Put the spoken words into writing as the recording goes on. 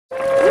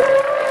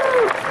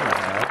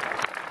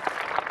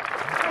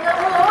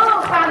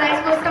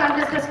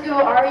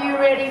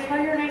ready for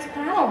your next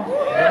panel.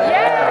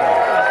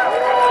 Yeah.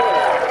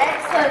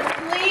 Excellent.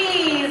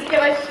 Please give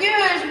a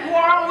huge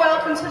warm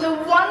welcome to the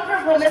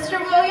wonderful Mr.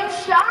 William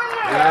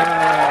Shatner.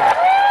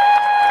 Yeah.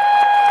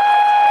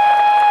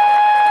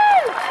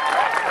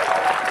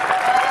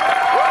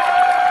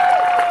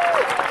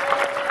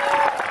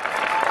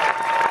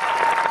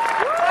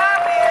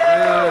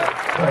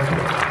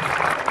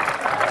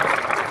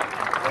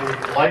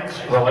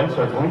 The lights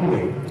are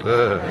gleaming,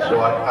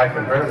 so I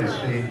can barely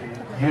see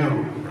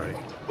you. Right.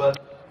 But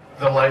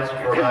the lights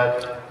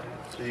provide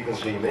so you can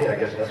see me. I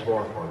guess that's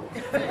more important.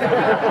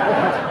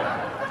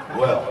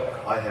 Well,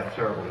 I have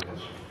terrible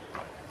news.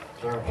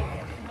 Terrible.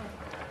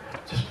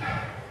 Just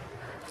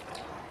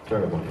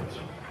terrible news.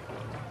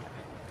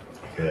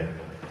 Okay.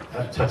 I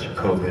had a touch of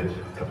COVID a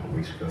couple of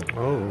weeks ago.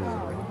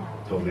 Oh.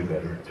 Totally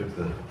better. Took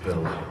the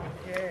pills.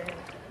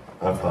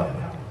 I'm fine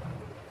now.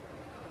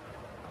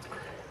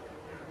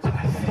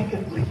 I think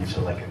it leaves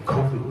like a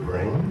COVID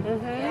brain.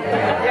 Mm-hmm.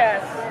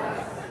 Yes.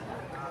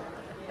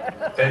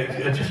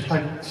 Just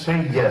like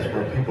say yes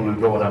for people who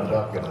know what I'm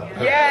talking about.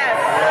 Yes.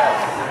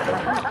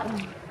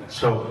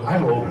 So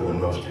I'm older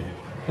than most of you.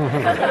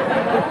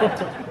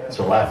 It's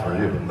a laugh for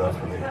you, but not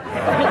for me.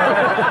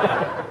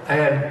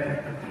 And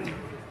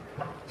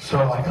so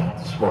I got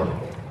up this morning.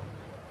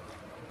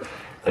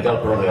 I got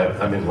up early.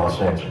 I'm in Los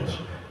Angeles,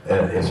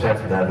 in San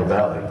Fernando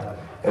Valley,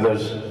 and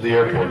there's the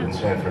airport in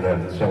San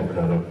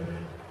Fernando.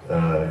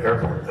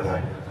 Airport,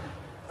 and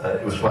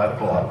it was 5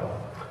 o'clock,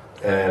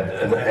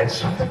 and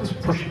something was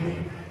pushing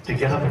me to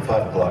get up at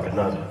 5 o'clock and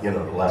not, the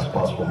last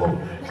possible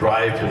moment,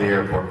 drive to the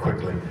airport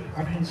quickly.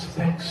 I mean, it's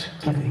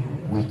Thanksgiving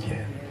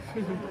weekend,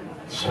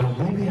 so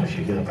maybe I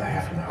should get up a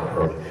half an hour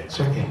early.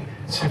 So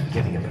instead of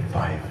getting up at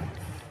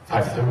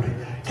 5:30,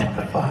 get up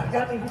at 5. I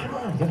mean, come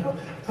on,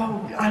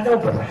 Oh, I know,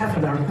 but half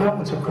an hour,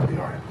 no, it's going to be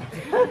all right.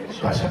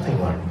 So I set the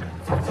alarm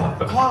for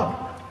 5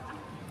 o'clock,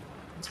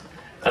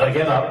 and I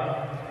get up.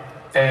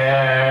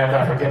 And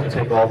I forget to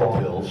take all the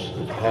pills.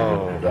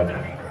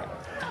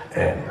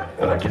 And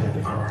I get in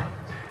the car,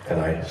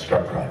 and I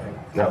start driving.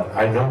 Now,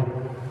 I know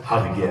how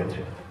to get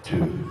to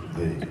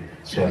the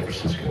San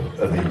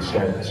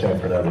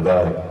Fernando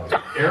Valley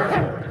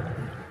airport.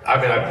 I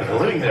mean, I've been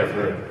living there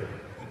for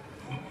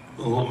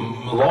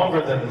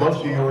longer than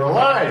most of you are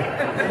alive.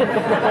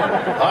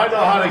 I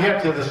know how to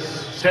get to the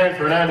San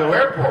Fernando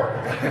airport.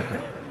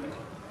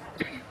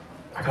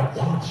 I got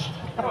lost.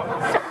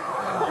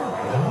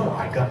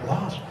 I got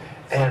lost,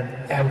 and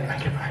I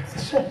get back.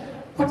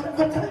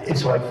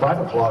 It's like 5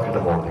 o'clock in the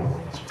morning.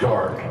 It's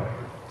dark,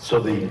 so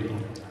the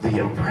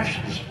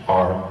impressions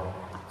are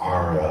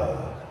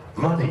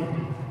muddy.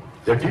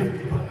 They're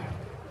different, but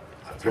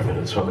I've driven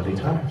it so many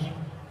times.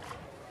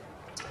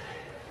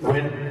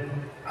 When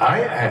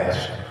I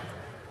asked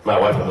my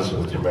wife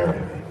Elizabeth to marry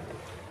me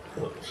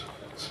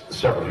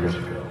several years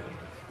ago,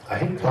 I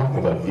hate talking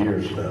about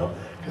years now,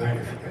 because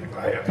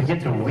I begin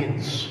to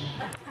wince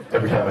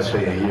every time I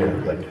say a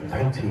year, like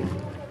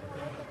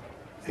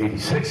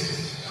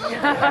 1986.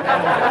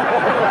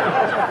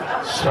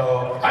 So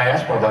I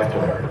asked my wife to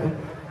marry me,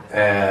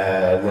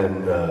 and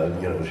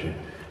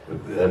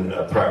then,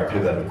 prior to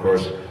that, of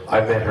course,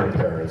 I met her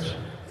parents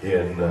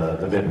in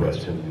the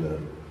Midwest,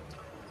 in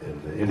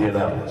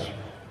Indianapolis.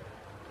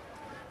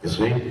 You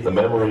see, the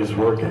memory is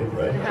working,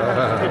 right?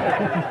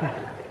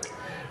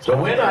 So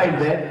when I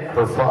met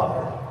her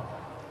father,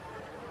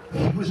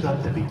 he was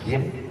at the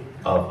beginning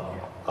of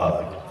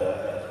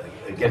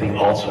getting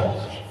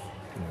Alzheimer's.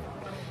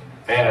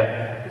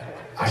 And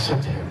I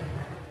said to him,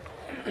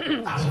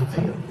 how's it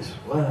feel? He said,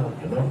 well,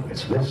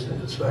 it's this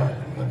and it's that.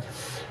 And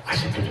I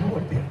said, what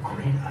would be a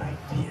great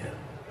idea?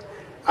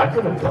 I'm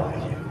going to buy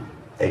you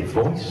a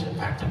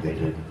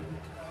voice-activated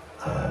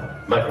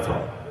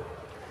microphone.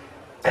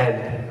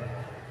 And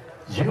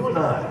you and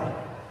I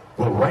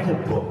will write a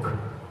book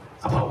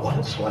about what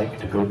it's like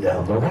to go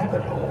down the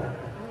rabbit hole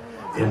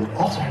in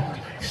Alzheimer's.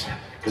 He said,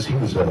 because he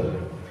was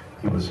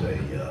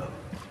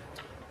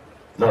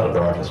not an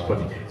artist, but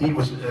he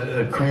was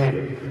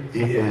creative.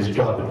 His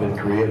job had been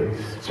creative.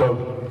 So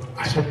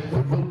I said,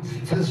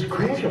 for this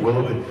creation,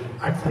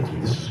 I'm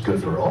thinking this is good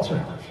for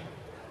Alzheimer's.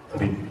 I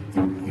mean,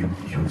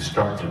 you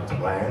start to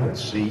plan and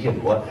see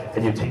and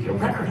you take a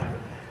record of it.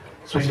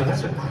 So he said,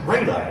 that's a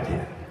great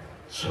idea.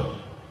 So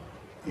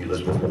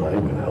Elizabeth and I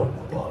went out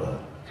and bought a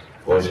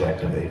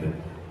voice-activated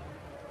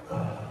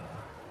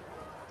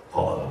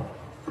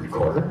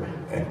recorder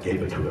and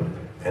gave it to him.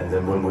 And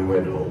then when we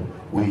went home,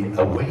 we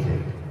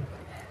awaited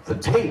the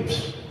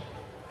tapes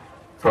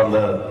from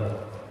the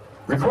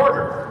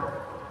recorder.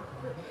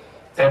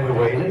 And we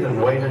waited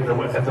and waited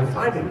and then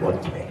finally one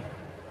came.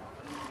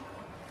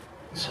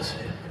 This is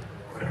it.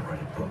 We're going to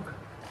write a book.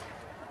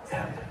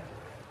 And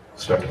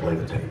start to play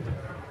the tape.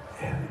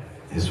 And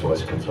his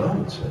voice comes on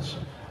and says,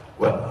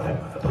 well, I'm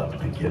about to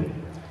begin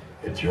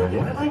a journey.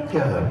 I like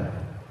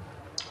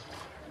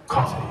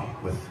coffee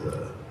with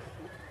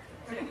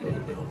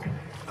milk.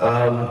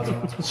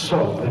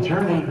 So the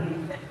journey,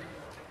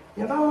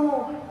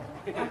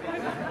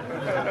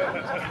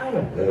 kind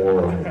of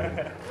boring.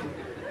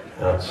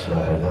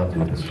 outside. I'll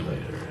do this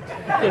later.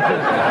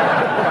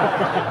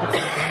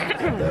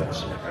 That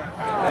was it.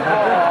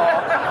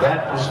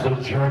 That was the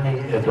journey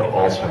into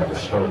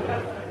Alzheimer's. So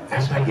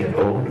as I get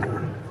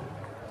older,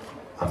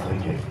 I'm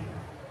thinking,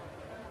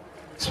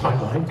 is my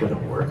mind going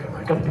to work? Am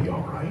I going to be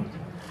all right?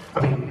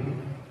 I mean,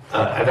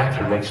 an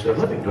actor makes their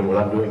living doing what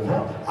I'm doing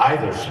now.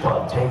 Either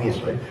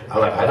spontaneously,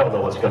 I don't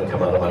know what's going to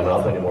come out of my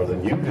mouth any more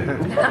than you do.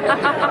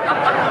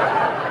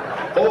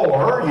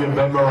 Or you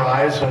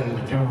memorize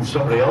and do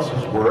somebody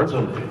else's words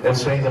and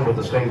say them with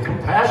the same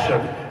compassion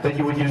that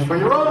you would use for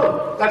your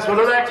own. That's what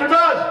an actor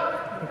does.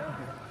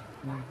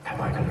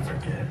 Am I going to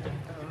forget?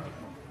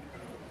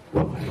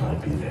 What will I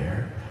be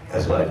there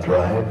as I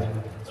drive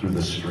through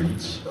the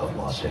streets of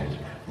Los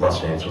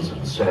Angeles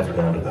and the San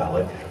Fernando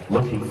Valley,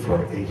 looking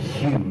for a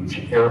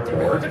huge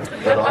airport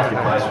that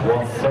occupies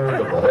 1/3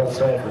 of the whole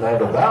San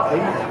Fernando Valley,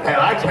 and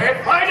I can't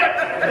find it!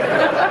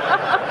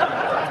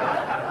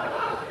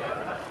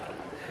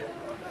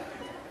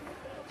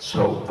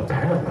 So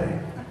apparently,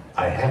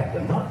 I had,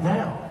 and not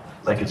now,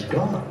 like it's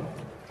gone.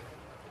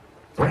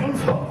 Brain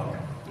fog.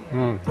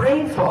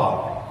 Brain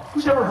fog.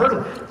 Who's ever heard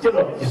of it? You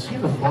know, you see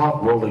the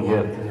fog rolling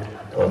in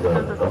on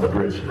the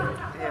bridge there.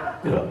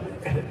 You know,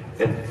 and it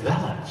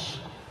envelops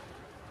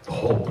the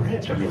whole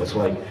bridge. I mean, it's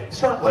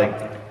not like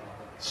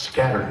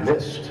scattered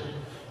mist.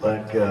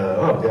 Like,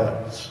 oh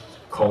God, it's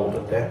cold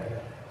and damp.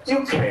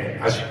 You can't.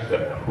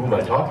 Who am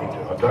I talking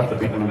to? I'm talking to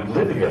people who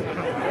live here.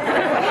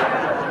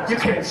 You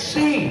can't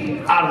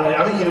see out of it.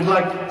 I mean, you're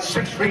like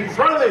 6 feet in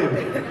front of you.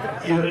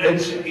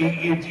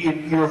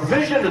 Your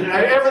vision,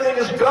 everything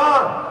is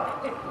gone.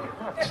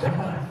 Is that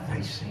what I'm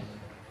facing?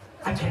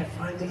 I can't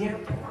find the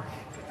airport.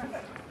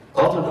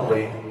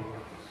 Ultimately,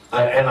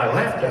 I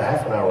left a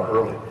half an hour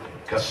early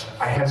because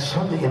I had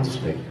some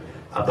instinct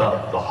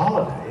about the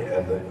holiday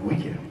and the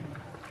weekend.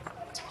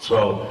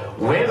 So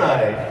when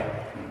I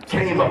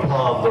came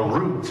upon the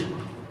route,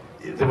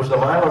 there was a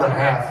 1.5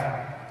 mile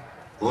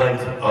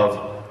length of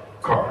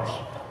cars,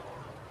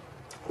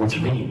 which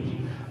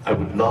means I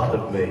would not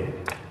have made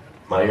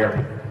my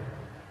airport.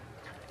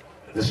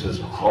 This is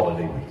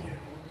holiday weekend.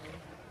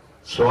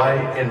 So I,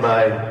 in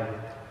my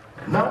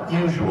not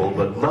usual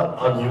but not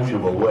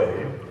unusual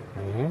way,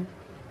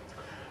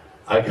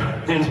 I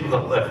got into the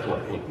left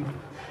lane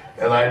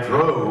and I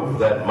drove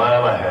that 1.5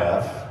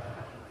 miles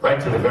right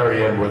to the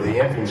very end where the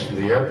entrance to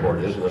the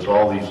airport is, and there's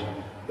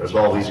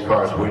all these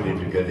cars waiting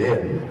to get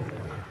in.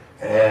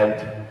 And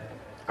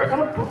I got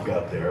a book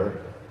out there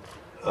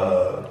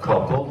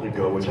called Boldly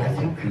Go, which I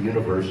think the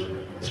universe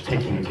is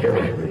taking care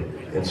of me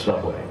in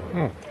some way.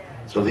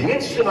 So the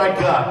instant I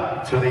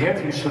got to the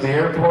entrance to the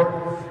airport,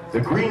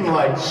 the green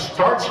light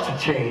starts to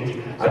change,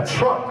 a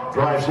truck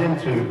drives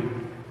into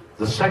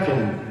the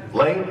second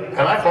lane,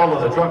 and I follow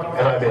the truck,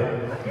 and I'm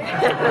in.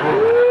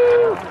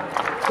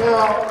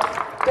 Now,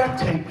 that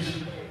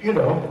takes, you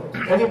know,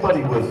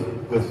 anybody with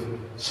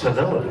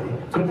senility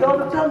could not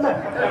have done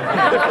that.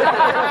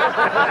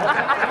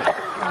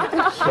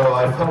 So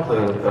I felt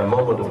a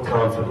moment of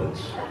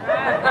confidence.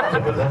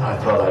 But then I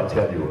thought I'd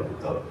tell you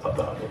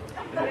about it.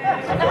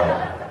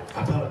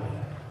 About,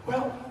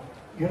 well,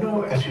 you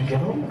know, as you get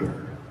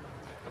older,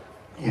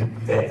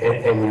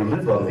 and you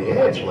live on the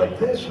edge like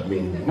this, I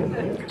mean, you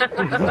know,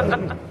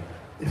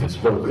 if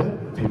it's no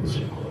good, people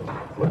say, well,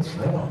 what's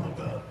that all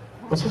about?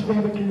 What's his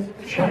name again?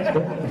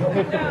 Shatner?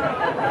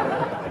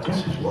 I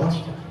guess he's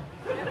lost it.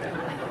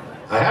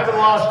 I haven't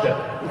lost it.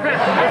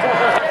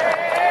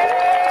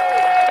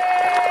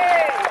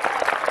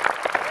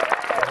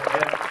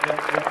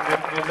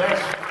 And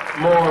that's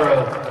more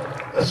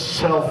a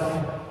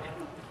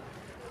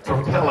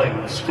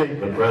self-propelling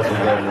statement rather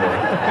than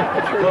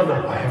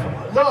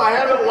I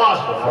haven't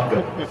lost it. I'm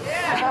good.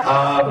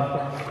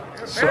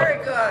 Very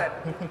good.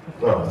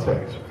 Oh,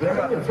 thanks.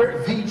 Very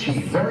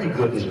VG. Very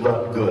good is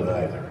not good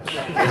either.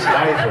 It's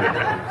either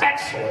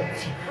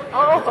excellent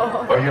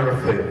or you're a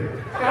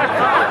failure.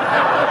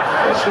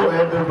 That's the way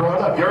I've been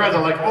brought up. You're either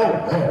like, oh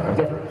man, I've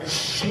never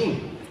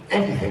seen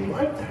anything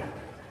like that,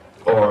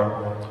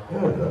 or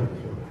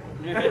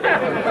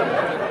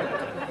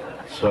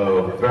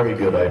so very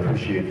good. I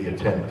appreciate the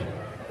attempt.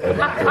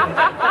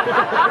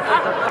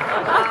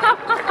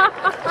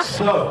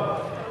 So,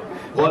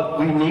 what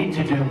we need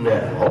to do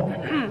now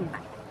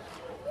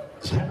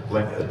is that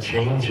like a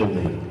change in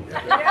the.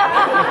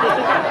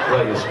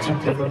 Like it's too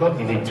difficult.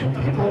 You need 2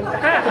 people.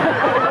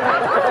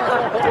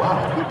 Wow.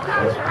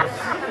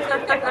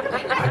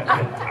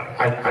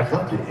 I'd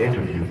love to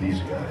interview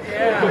these guys.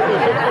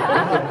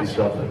 That might be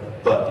something.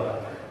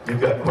 But you've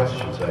got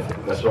questions, I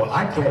think. So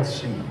I can't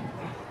see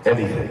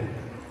anything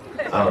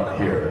out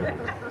here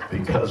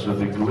because of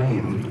the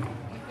gleam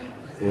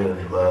in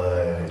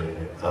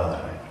my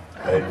eye.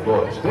 Hey,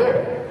 boys,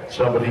 there.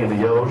 Somebody in the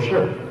yellow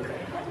shirt.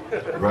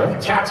 Right?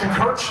 Captain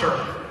Kirk shirt.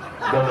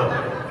 No.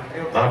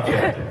 I'm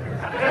Captain.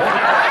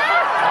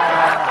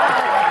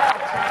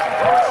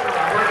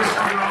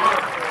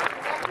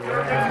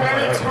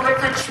 Many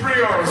terrific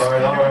trios.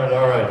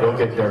 All right. Don't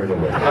get carried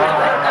away. There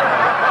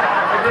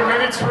have been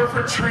many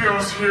terrific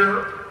trios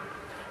here.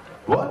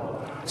 What?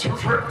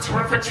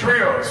 Terrific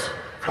trios.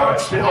 All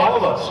right,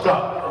 hold on,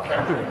 stop. Okay.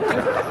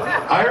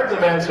 I heard the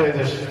man say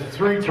there's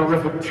 3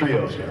 terrific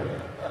trios here.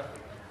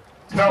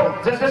 No.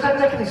 Does that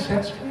make any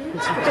sense?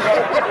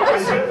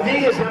 Is it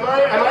me? Am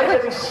I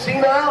getting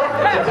senile?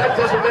 That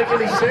doesn't make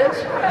any sense?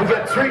 We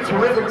got 3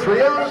 terrific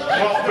trios?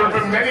 Well, there have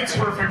been many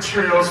terrific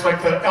trios,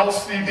 like the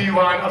LCD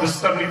line of the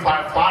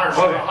 75 Flyers.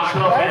 Okay,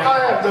 so I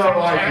have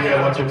no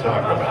idea what you're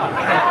talking about.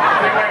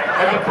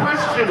 And the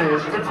question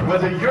is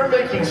whether you're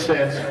making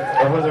sense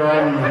or whether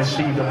I'm not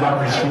receiving, and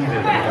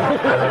I'm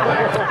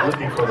back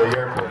looking for the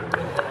airport.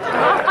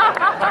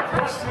 My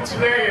question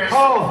today is...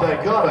 Oh,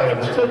 thank God I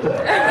understood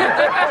that.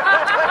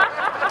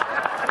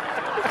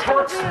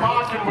 Kirk,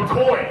 Spock, and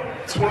McCoy.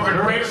 It's one of the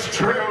greatest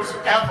trios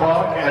ever.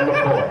 Spock and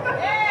McCoy.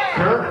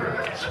 Kirk,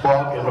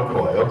 Spock, and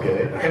McCoy,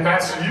 okay. And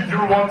that's,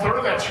 you're 1/3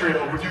 of that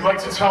trio. Would you like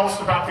to tell us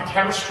about the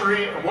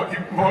chemistry and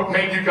what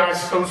made you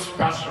guys so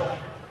special?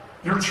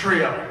 Your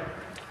trio.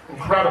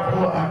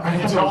 Incredible. Well, Can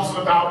you tell us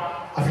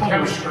about the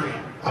chemistry?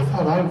 I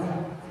thought I was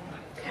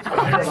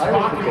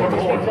Spock the and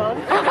McCoy.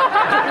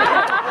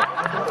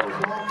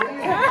 What made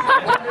you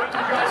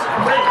guys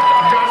great?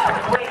 You guys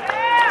were great.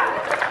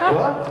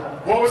 What?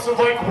 What was it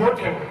like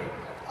working?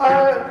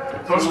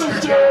 Those 2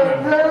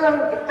 gentlemen.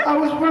 I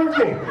was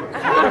working. I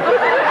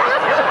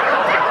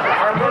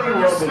remember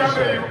you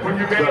said when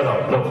you made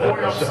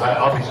McCoy upset.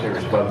 I'll be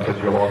serious about it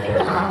because you're long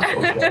term.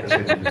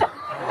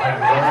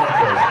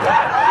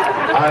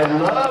 I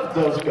love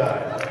those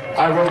guys.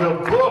 I wrote a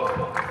book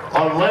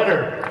on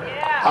Leonard.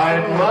 I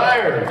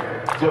admired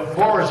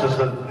DeForest as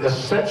an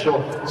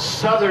essential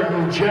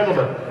Southern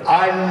gentleman.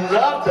 I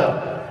loved him.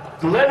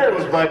 Leonard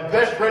was my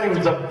best friend. He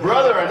was the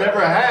brother I never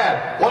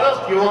had. What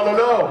else do you want to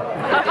know?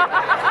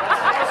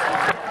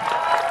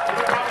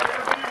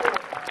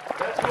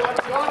 That's what I'm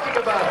talking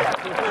about.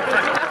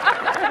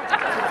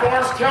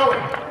 Forrest Kelly.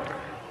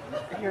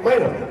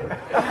 Wait a minute.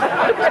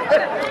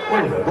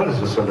 What is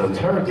this, an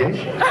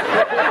interrogation?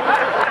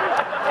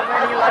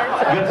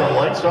 You got the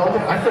lights on?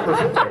 I've never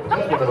been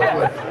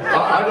there.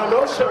 I don't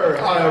know, sir.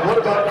 What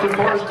about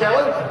DeForest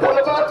Kelly?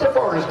 What about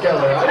DeForest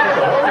Kelly?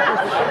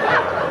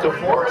 I don't know.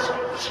 DeForest,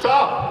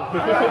 stop. You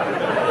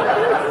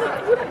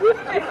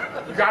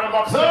got him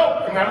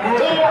upset in that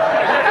movie.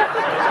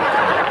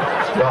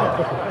 Stop.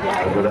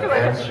 I'm going to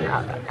answer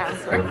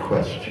your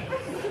question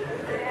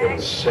in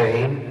the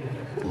same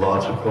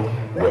logical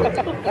way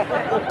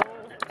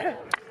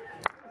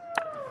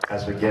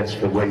as against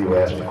the way you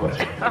asked the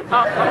question.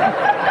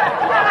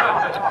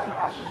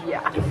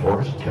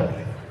 DeForest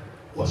Kelly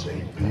was a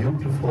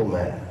beautiful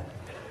man,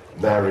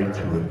 married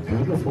to a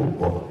beautiful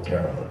woman,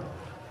 Carolyn,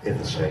 in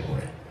the same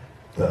way.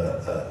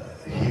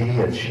 He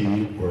and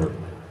she were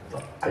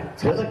an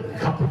idyllic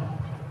couple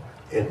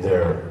in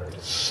their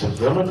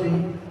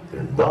civility,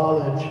 their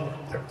knowledge,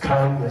 their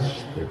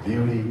kindness, their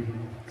beauty.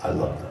 I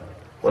love them.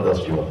 What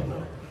else do you want to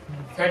know?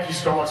 Thank you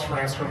so much for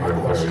answering my You're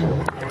very question.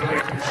 welcome. I really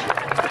appreciate it.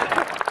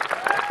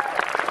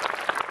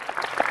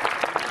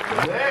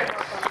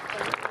 Next.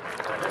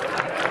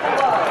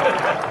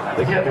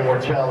 They can't be more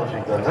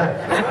challenging than that.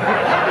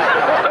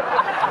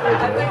 I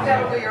think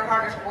that'll be your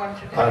hardest one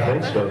today. I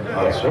think so.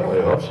 I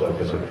certainly hope so,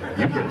 because if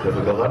you get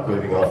difficult, I'm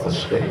moving off the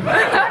stage.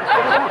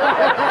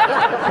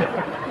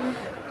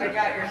 I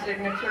got your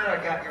signature, I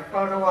got your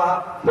photo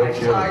op. No I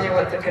kidding. saw you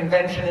at the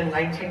convention in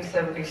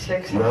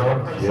 1976 in No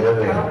San Francisco.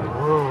 kidding.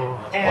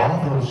 And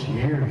All those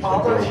years.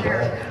 all those ago.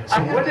 years. So I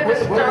wait, wanted wait,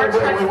 to wait, start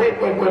wait, wait,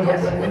 wait, wait,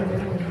 Yes. wait.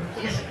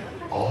 Yes.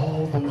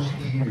 All those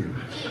years.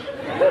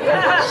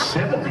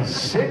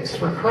 76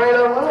 for crying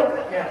out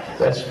loud? Yes.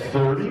 That's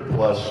 30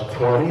 plus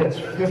 20, that's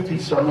 50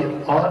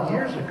 some odd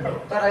years ago.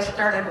 But I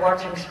started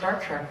watching Star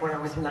Trek when I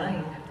was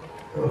 9.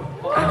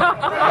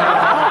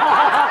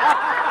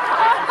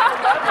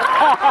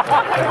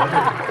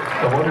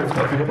 I wonder if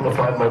I'll be able to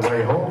find my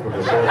way home from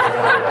this.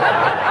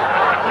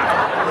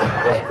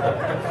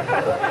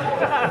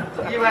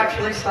 You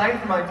actually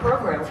signed my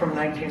program from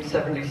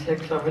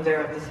 1976 over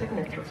there at the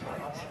signature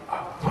site.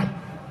 What?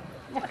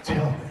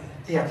 Tell me.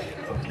 Yes.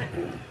 Okay.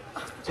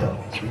 Tell me.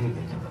 Lean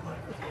into the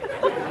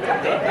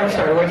microphone. I'm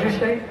sorry, what did you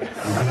say?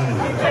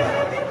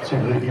 Lean. See,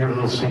 you're a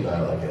little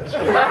senile, I guess.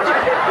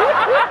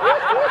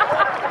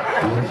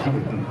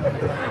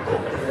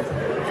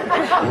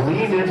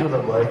 Lean into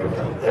the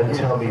microphone and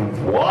tell me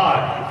why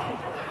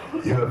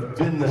you have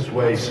been this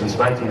way since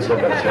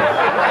 1976.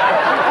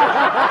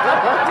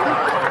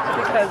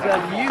 Because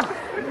of you.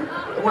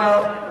 Well,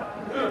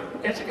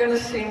 it's going to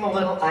seem a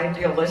little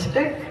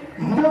idealistic,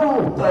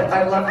 No. but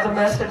I love the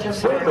message of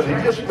Star Wait, but you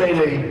Trek. just made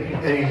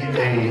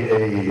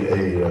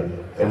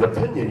an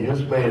opinion. You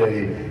just made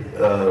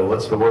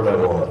what's the word I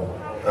want?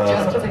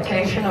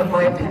 Justification of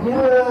my opinion?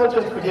 Well,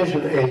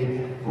 justification, a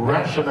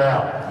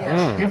rationale.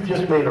 Yes. You've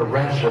just made a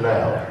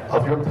rationale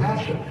of your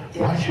passion.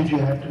 Why should you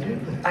have to do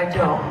that? I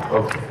don't.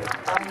 Okay.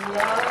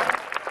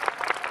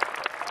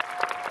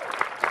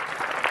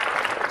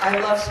 I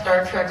love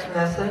Star Trek's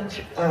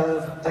message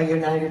of a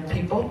united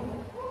people,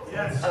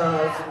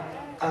 of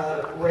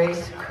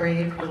race,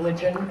 creed,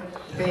 religion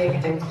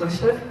being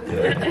inclusive.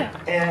 Yeah.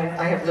 And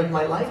I have lived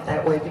my life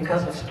that way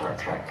because of Star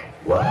Trek.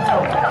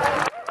 Wow.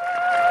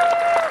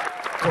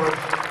 Of course,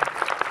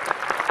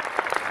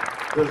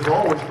 there's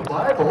always the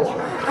Bible.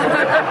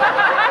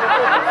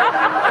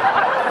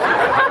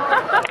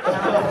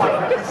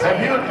 Have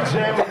you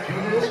examined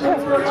Judaism,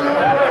 for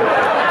example?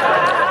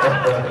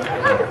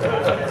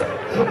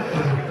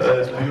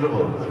 That's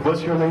beautiful.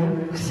 What's your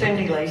name?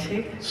 Cindy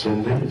Lacey.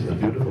 Cindy, is that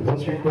beautiful?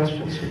 What's your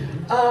question, Cindy?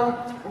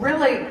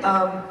 Really,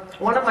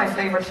 one of my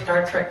favorite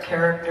Star Trek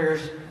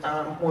characters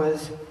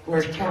was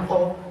Nurse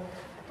Chapel,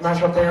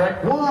 Marshall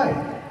Barrett. Why?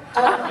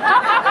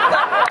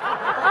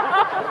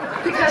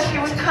 Because she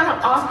was kind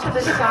of off to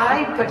the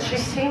side, but she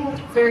seemed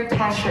very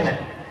passionate.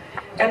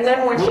 And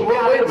then when she got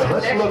Wait a into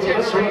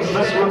minute,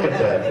 let's look at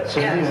that.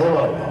 Cindy, Yes. hold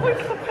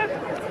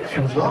on. She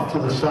was off to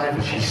the side,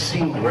 but she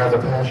seemed rather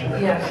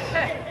passionate. Yes.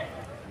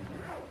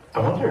 I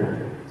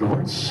wonder, the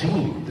word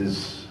seemed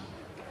is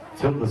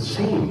filled with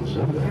seams,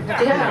 isn't it?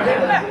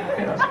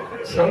 Yeah.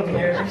 So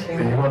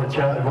And you want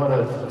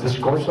to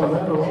discourse on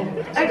that at all?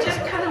 I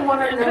just kind of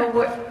want to know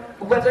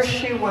whether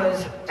she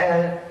was,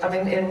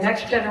 in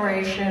Next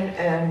Generation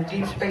and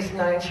Deep Space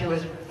Nine, she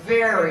was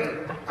very,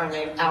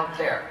 out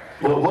there.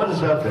 Well, what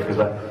is out there? Because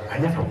I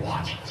never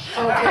watched this.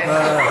 Okay.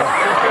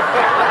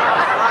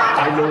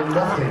 I know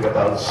nothing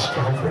about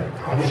Star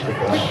Trek, honest to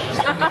God.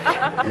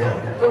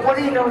 Yeah. But what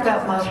do you know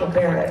about Marshall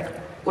Barrett?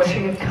 Was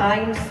she a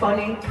kind,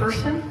 funny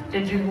person?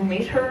 Did you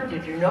meet her?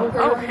 Did you know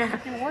her?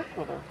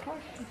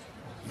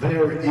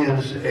 There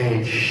is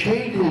a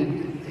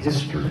shaded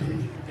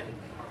history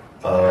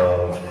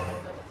of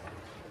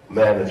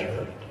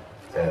management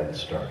and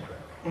Star Trek.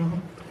 Mm-hmm.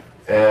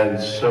 And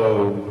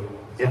so,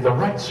 in the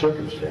right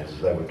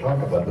circumstances, I would talk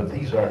about it, but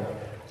these aren't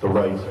the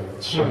right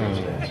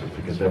circumstances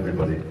because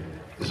everybody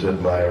is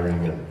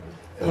admiring and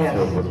Yes.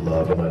 filled with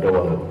love, and I don't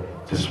want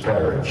to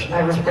disparage I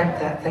respect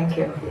that. Thank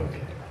you.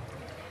 Okay.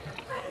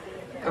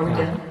 Are we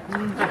done?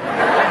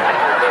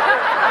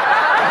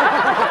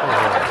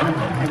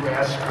 You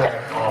asked that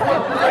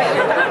often.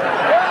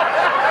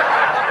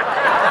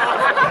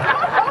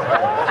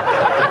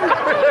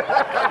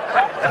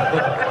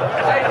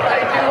 I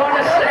do want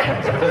to say...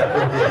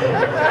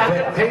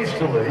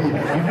 Hastily,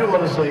 you do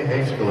want to say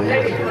hastily.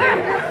 Yes.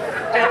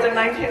 At the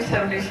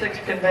 1976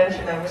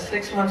 convention, I was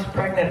 6 months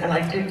pregnant, and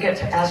I did get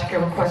to ask you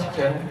a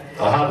question.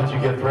 How did you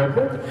get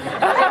pregnant?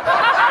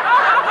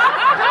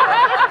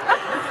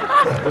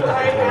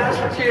 I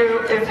asked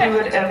you if you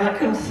would ever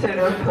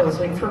consider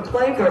posing for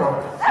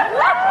Playgirl. That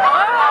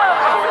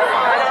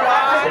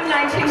was in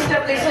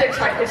 1976.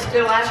 I could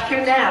still ask you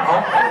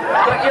now,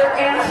 but your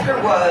answer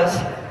was,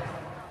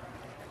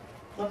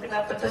 looking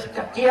up at this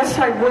guy, yes,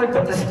 I would,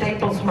 but the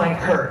staples might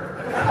hurt.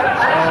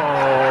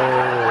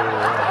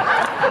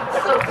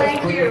 So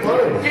thank you.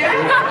 Yeah.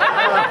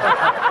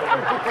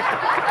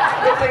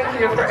 Well, thank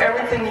you for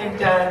everything you've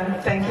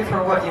done. Thank you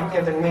for what you've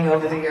given me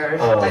over the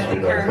years. Oh, I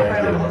think you're an thank you.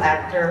 incredible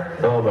actor.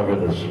 Oh my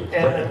goodness.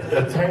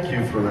 Yeah. Thank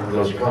you for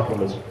those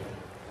compliments.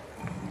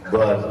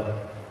 But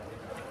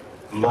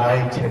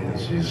my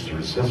tendency is to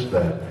resist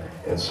that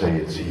and say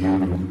it's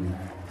you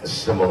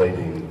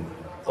assimilating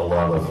a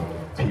lot of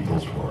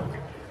people's work.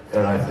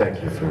 And I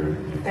thank you for...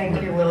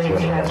 Thank you, William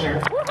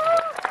Shatner.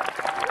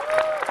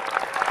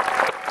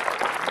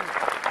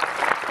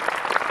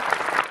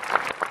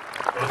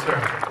 Yes, sir.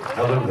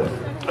 Hello there.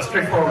 A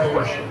straightforward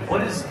question.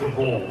 What is the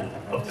role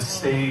of the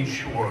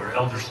sage or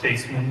elder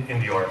statesman in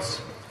the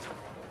arts?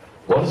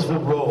 What is the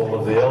role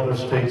of the elder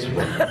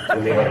statesman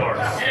in the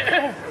arts?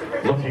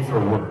 Looking for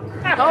work.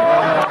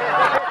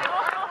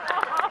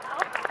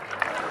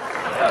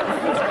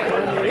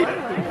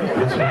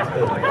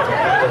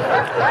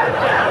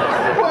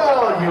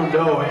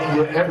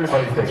 Well,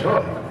 everybody thinks,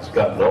 oh, he's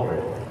gotten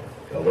older,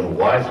 got a little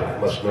wiser,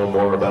 must know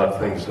more about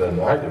things than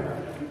I do.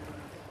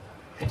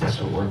 It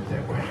doesn't work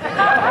that way.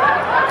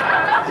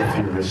 If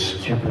you're a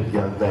stupid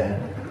young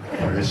man,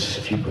 you're a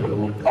stupid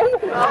old man.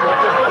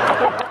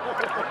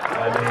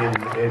 I mean,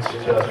 it's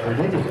just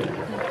ridiculous.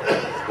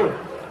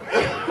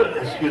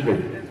 Excuse me.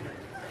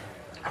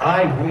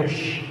 I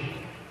wish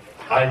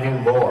I knew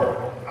more.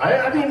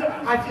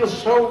 I feel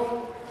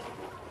so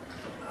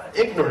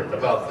ignorant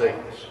about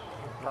things.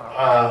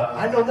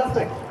 I know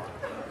nothing.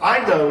 I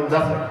know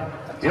nothing.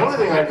 The only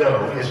thing I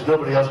know is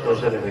nobody else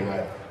knows anything I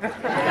know.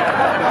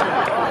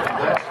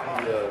 That's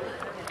the...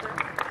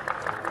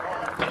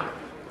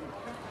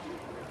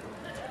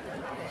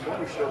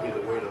 Somebody showed me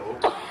the way to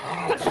open.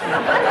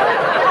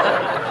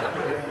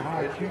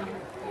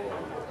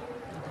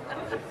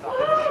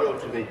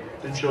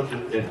 Didn't show to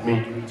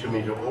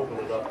me to open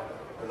it up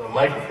with a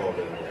microphone in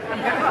it.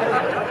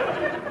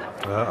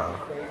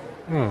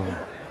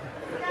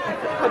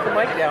 Put the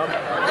mic down.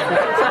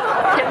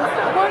 Can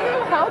someone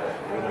help?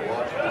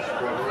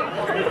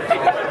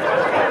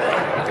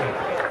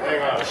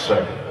 Hang on a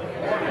second.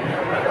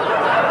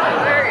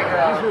 There you go.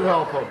 You should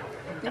help him.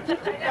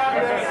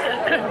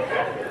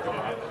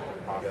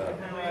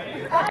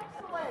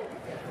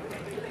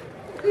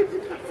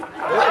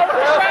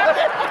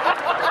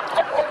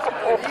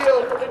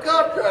 yield for the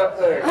contract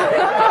thing.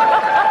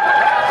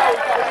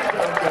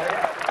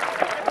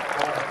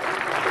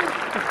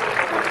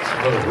 It's a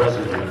little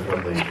residue from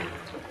the,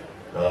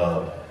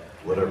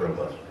 whatever it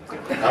was.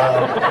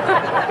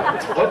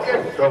 Okay,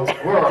 so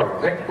where are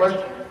we? Next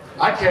question?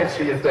 I can't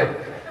see a thing.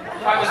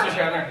 Hi, Mr.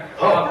 Shatner.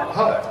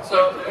 Hi. So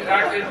you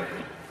acted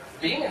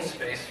being in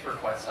space for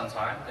quite some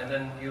time, and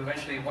then you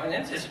eventually went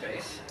into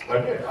space. I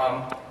did.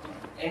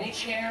 Any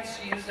chance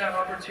to use that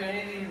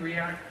opportunity to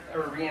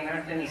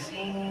reenact any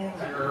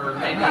scenes, or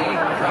maybe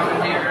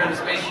come here in a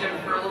spaceship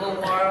for a little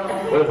while?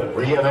 Wait a minute,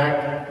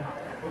 reenact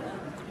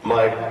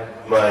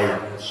my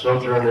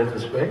sojourn into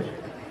space?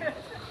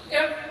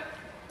 Yep.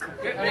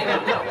 I mean,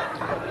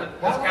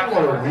 that's I don't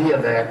want to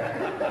reenact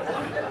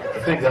the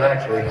thing that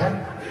actually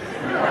happened.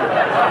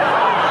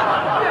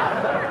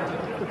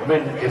 I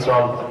mean, it's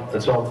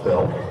on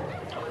film,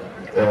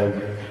 and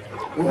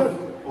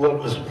what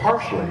was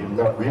partially,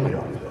 not really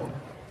on film,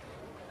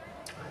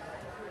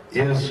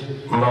 is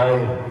my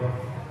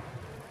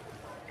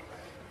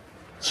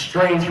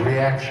strange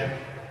reaction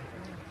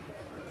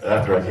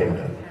after I came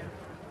down.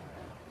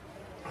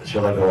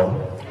 Shall I go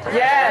on?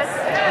 Yes.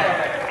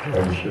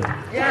 Are you sure?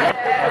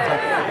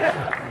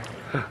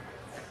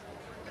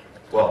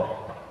 Well,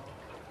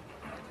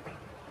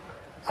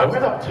 I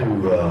went up to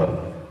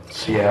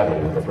Seattle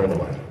with a friend of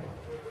mine.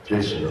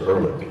 Jason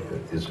Ehrlich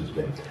is his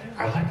name.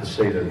 I like to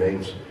say their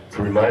names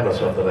to remind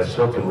myself that I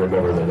still can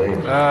remember their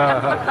names.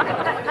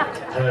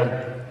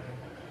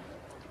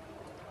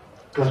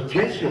 Because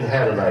Jason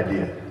had an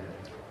idea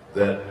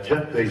that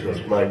Jeff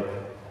Bezos might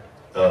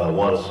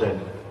want to send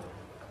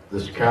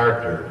this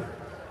character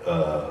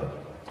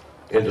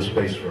into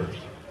space first.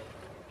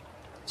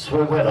 So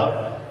we went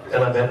up,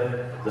 and I met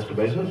Mr.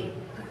 Bezos,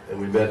 and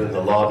we met in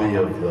the lobby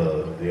of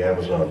the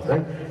Amazon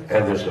thing,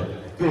 and there's a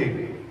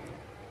big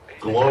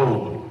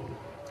globe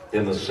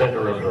in the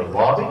center of the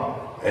lobby,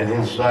 and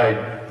inside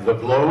the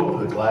globe,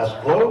 the glass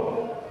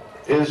globe,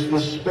 is the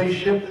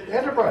spaceship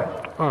Enterprise.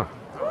 Huh.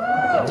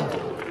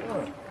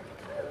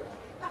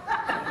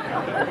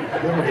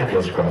 Never get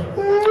those cross.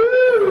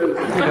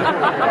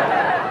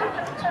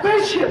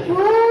 Spaceship!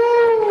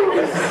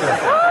 Woo!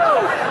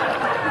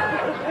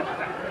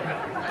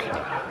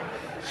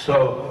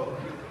 So,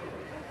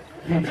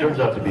 he turns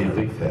out to be a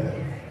big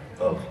fan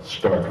of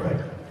Star Trek.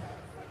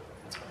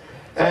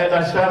 And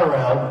I sat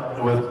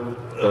around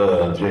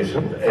with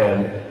Jason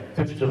and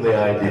pitched him the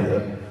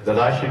idea that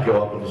I should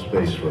go up into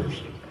space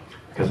first,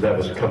 because that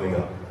was coming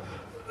up.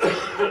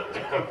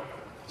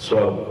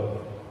 So,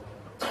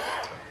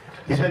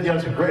 he said, yeah,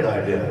 it's a great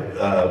idea.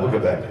 We'll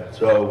get back.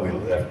 So we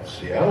left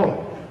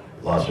Seattle,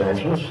 Los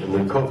Angeles, and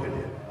then COVID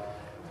hit.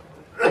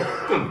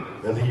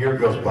 And the year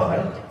goes by,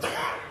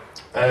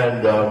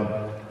 and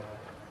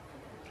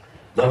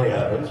nothing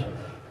happens.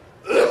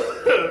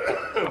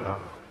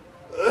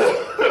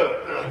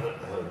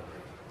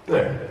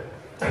 There.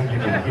 And you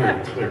can hear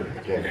it clearly,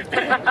 can't you?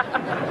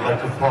 Like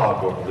the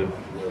fog over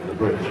the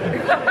bridge.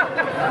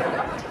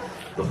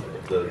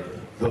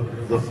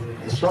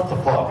 It's not the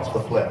fog, it's the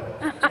flap.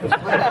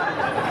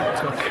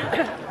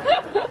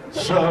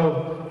 So,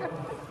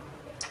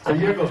 a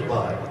year goes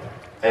by,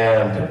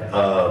 and I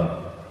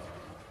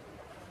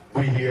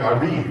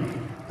read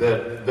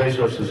that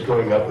Bezos is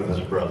going up with his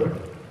brother,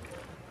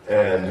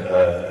 and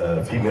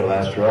a female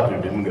astronaut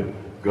who didn't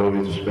go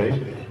into space,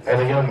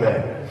 and a young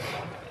man.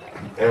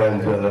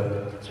 And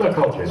so I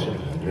called Jason,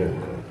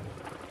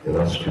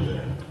 that's too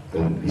bad.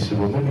 And he said,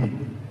 well, maybe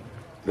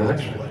the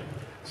next flight.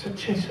 I said,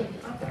 Jason,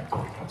 I'm not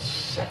going on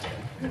second.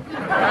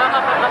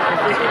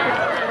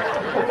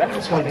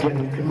 It's like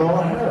getting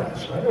Kamala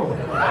Harris. I don't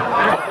know.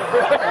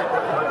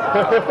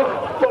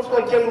 It's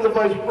like getting the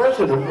vice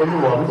president when you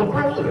wanted the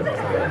president.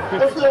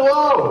 That's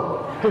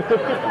whoa.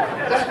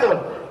 That's not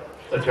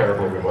a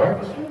terrible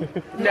remark, is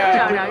it?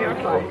 No, you're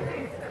fine.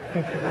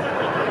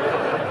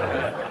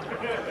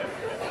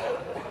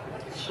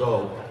 So,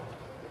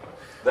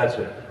 that's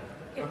it.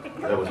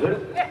 That was it.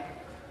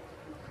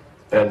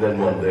 And then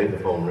one day the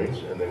phone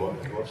rings and they want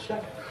me to go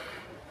second.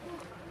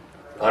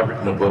 I've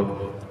written a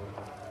book.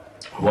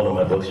 One of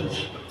my books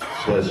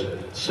says,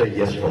 say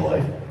yes to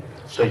life.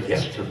 Say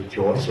yes to the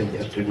joy. Say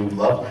yes to new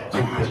love,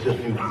 new business,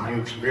 new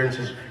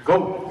experiences.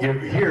 Go, you're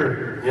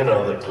here,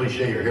 the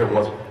cliche you're here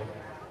once.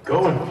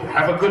 Go and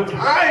have a good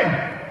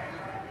time.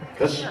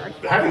 Because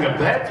having a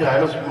bad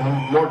time is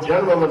more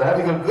general than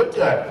having a good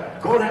time.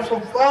 Go and have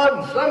some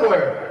fun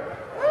somewhere.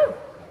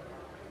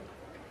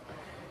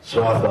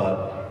 So I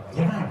thought,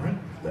 I've written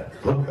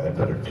that book, I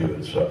better do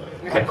it. So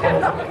I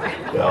called him.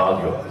 Yeah, I'll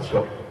go.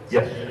 So,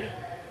 yes.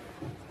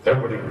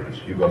 Everybody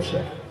agrees, you go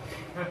second.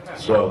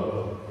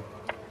 So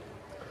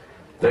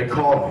they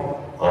called me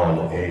on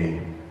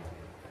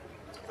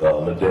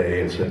a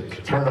day and said,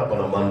 turn up on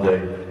a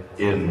Monday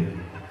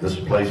in this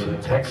place in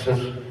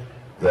Texas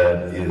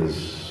that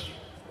is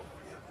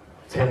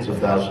tens of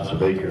thousands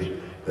of acres.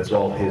 That's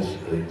all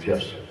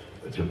Jeff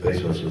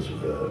Bezos'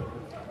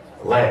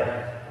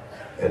 land.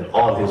 And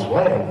on his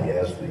land, he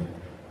has the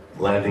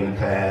landing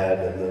pad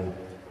and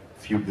a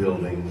few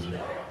buildings.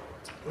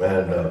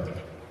 And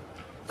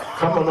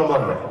come on a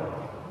Monday.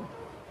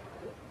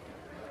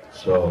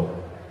 So,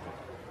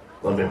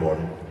 Monday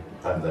morning,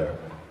 I'm there.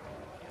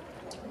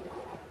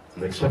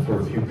 And except for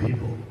a few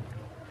people,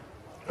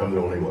 I'm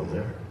the only one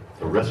there.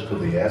 The rest of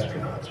the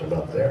astronauts are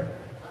not there.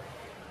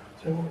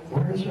 So,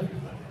 where is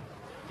everybody?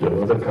 Yeah,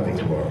 well, they're coming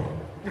tomorrow.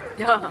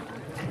 Oh,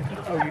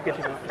 you get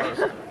to go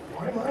first.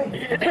 Why am I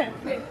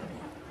here?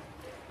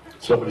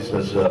 Somebody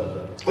says,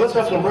 let's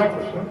have some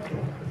breakfast. Okay.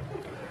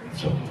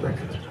 Some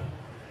breakfast.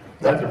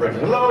 After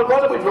breakfast, Lord, why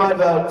don't we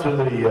drive out to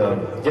the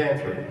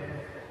gantry?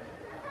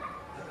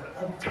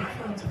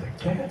 Drive out to the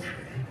gantry?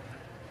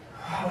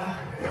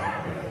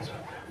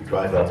 We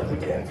drive out to the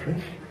gantry,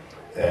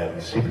 and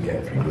we see the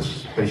gantry. The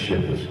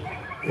spaceship is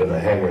in a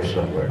hangar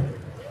somewhere.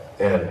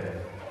 And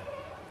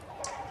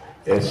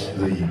it's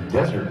the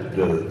desert,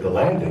 the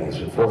landing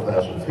is at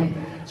 4,000 feet.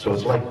 So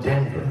it's like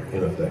Denver,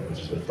 in effect,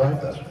 which is at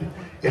 5,000 feet.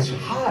 It's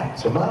high,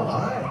 it's a mile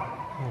high,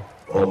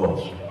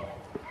 almost.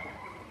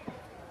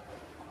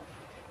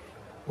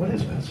 What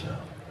is that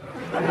sound?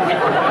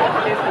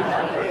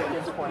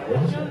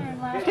 What is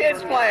it?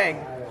 Kids playing.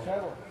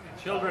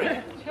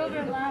 Children.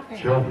 Children laughing.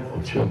 Children,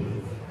 oh,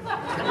 children.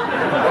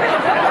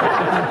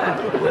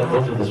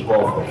 Those are the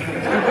small things.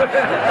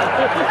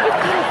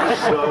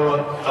 So,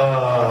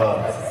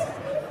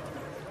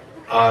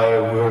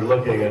 we're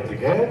looking at the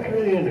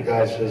gantry, and the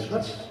guy says,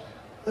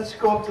 let's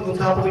go up to the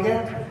top of the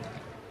gantry.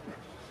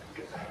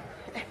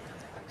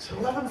 It's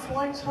 11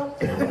 flights up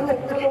there.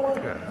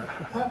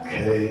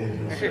 Okay.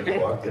 So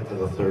I get to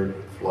the third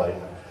flight.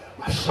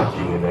 I'm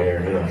sucking in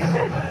air, you know.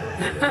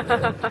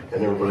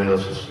 And everybody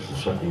else is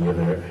sucking in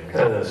air.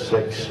 And then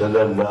 6, and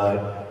then 9.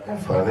 And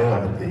finally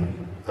I'm at the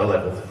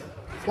 11th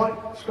flight.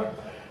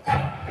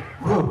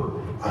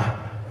 Woo.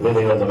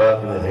 Leaning on the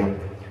balcony,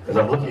 and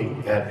I'm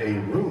looking at a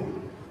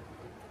room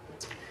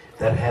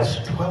that has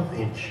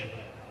 12-inch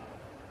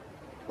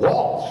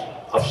walls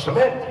of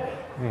cement.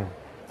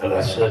 And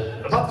I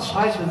said, about the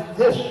size of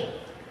this.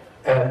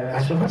 And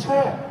I said, what's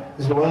that?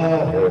 He said,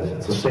 well,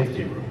 it's a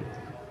safety room.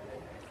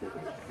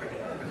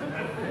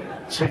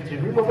 Safety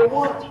room over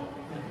what?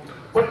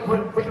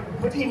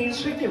 What do you need a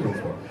safety room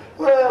for?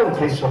 Well, in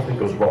case something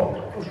goes wrong.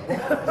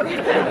 What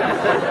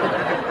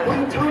are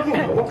you talking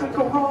about? What could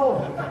go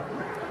wrong?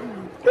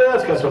 Yeah,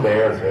 it's got some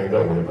air thing,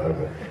 don't worry about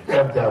it.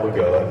 And down we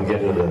go. I can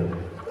get in an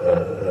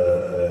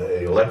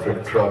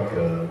electric truck.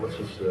 What's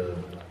this?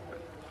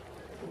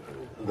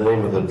 The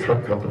name of the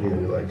truck company that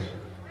he likes?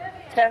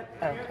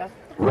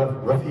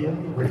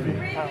 Ruffian?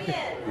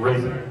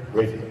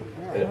 Raytheon.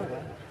 Yeah.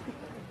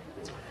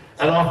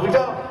 And off we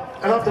go.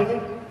 And I'm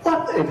thinking,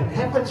 what in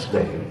heaven's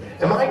name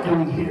am I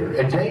doing here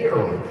a day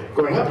early,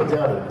 going up and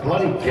down a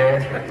bloody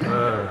gantry,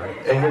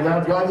 and you're now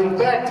driving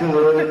back to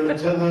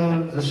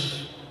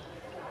this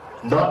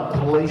not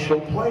palatial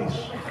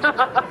place?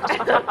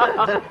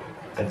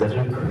 And then it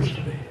occurs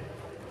to me,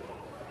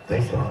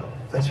 they thought,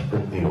 let's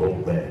bring the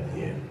old man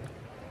in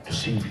to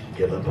see if he can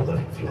get up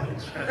 11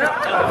 flights.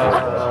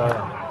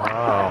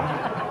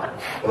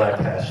 And I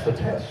passed the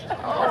test.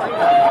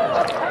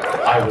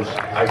 I was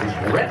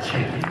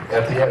retching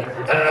at the end.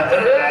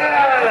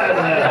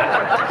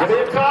 Give me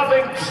a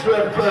coughing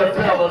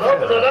pill and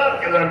open it up,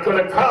 and I'm going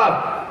to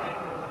cough.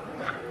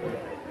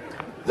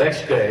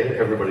 Next day,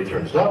 everybody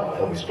turns up,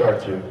 and we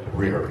start to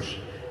rehearse.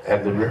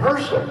 And the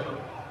rehearsal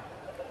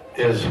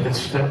is,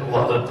 instead of a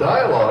lot of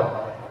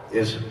dialogue,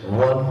 is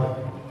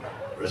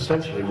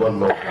essentially one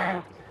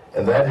moment.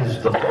 And that is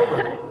the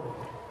moment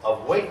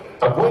of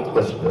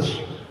weightlessness.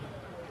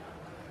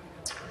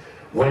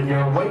 When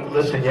you're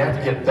weightless and you have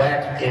to get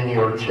back in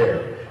your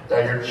chair. Now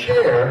your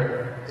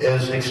chair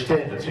is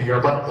extended, so you're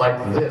about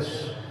like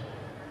this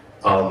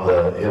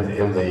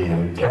in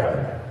the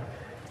cabin.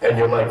 And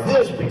you're like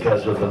this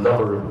because of the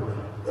number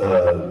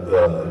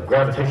of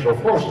gravitational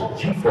forces,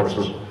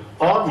 G-forces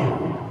on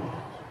you.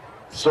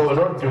 So in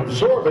order to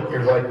absorb it,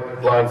 you're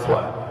like lying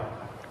flat.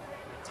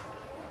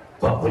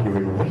 But when you're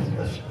in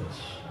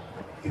weightlessness,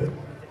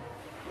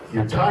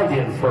 you're tied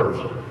in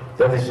first.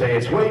 Then they say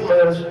it's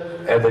weightless,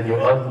 and then you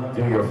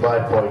undo your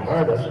 5-point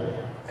harness,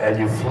 and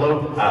you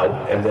float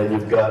out, and then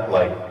you've got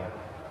like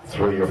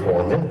 3 or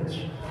 4 minutes.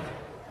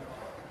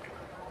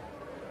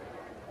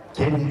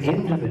 Getting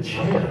into the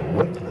chair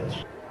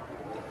weightless.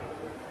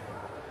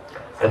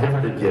 I never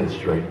did get it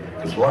straight.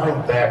 Because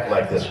lying back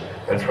like this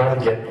and trying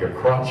to get your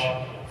crotch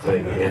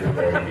thing in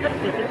there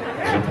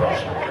is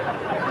impossible.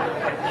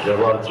 There are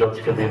a lot of jokes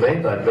can be made,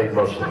 and I've made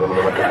most of them.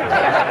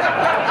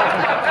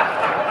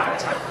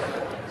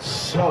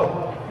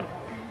 So,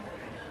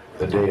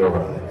 the day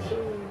arrives,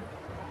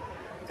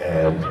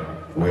 and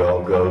we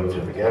all go to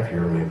the gantry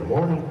early in the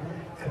morning,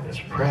 and there's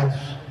press,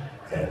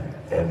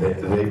 and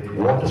they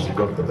want us to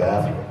go to the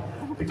bathroom,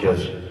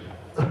 because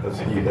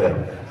you have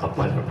a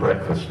plate of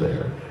breakfast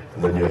there,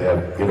 and then you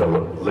have,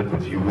 what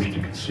liquids you wish to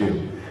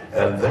consume.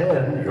 And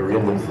then you're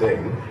in the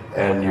thing,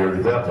 and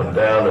you're up and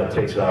down, and it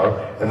takes an hour,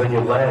 and then you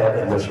land,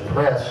 and there's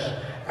press,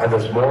 and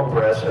there's more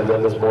press, and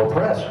then there's more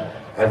press,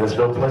 and there's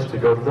no place to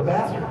go to the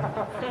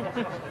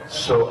bathroom.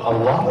 So a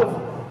lot of,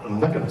 I'm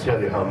not going to tell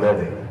you how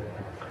many,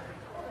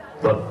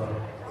 but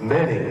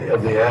many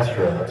of the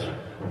astronauts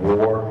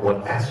wore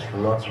what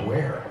astronauts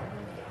wear,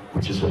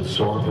 which is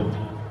absorbent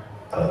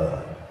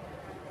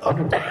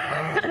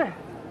underwear.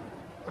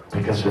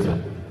 Because if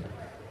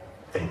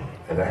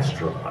an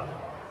astronaut,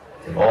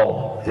 in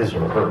all his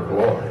or her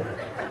glory,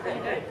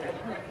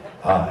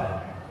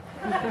 I'm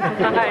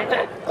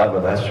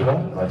an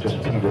astronaut, I just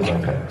peed in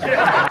my pants.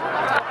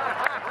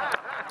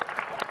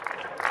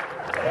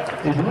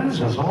 It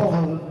loses all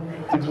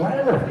the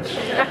glamour.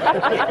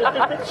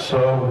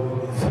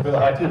 So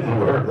I didn't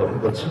wear them,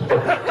 but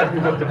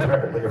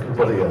apparently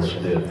everybody else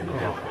did.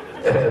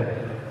 And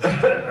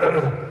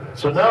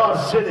so now I'm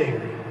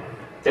sitting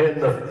in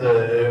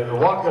the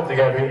walking up the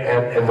gallery,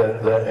 and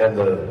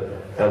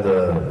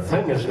the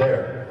thing is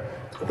there,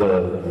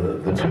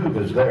 the tube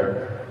is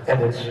there,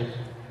 and it's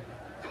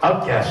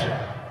outgassing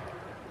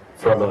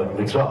from an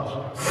exhaust.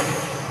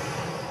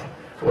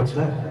 What's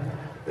that?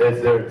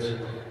 There's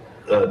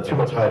too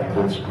much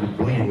hydrogen, it's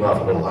bleeding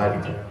off a little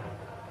hydrogen.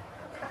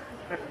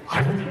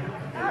 Hydrogen?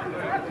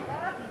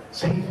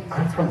 See,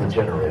 I'm from the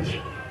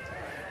generation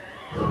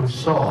who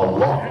saw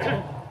aloft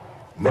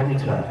many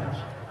times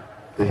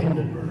the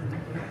Hindenburg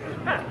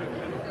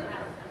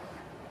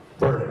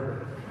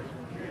burning,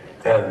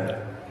 and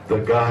the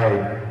guy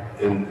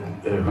who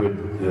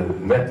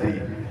had met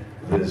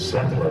the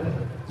Zeppelin.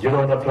 You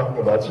know what I'm talking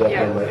about,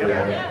 Zeppelin?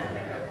 Yeah.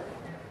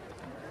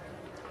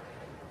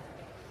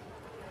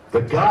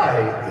 The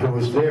guy who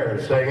was there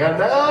saying, and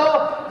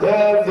now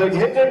the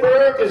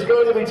Hindenburg is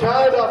going to be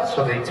tied off.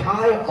 So they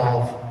tie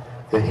off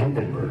the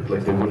Hindenburg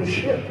like they would a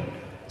ship.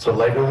 It's a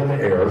lighter than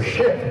air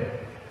ship.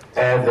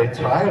 And they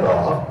tie it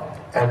off,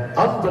 and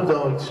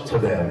unbeknownst to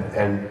them,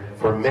 and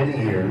for many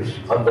years,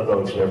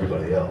 unbeknownst to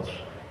everybody else,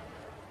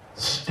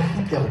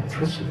 static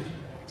electricity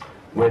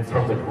went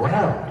from the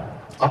ground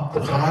up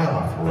the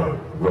tie-off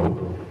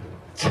rope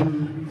to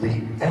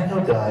the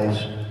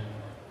anodized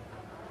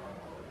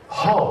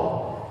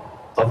hull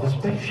of the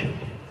spaceship.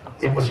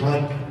 It was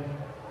like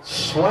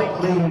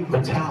slightly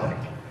metallic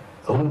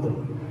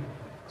aluminum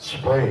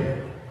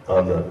sprayed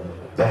on the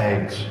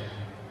bags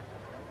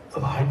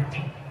of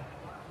hydrogen.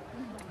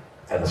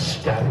 And a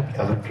static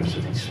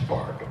electricity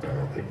spark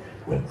apparently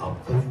went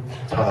up the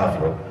tie-off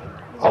rope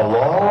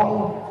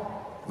along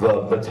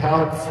the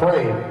metallic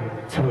frame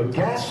to a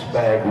gas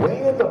bag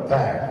way in the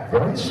back,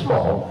 very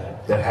small,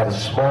 that had a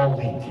small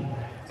leak.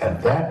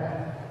 And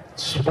that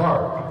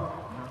spark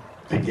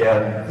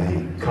began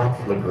the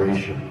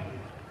conflagration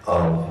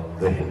of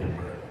the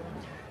Hindenburg.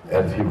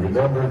 And if you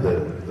remember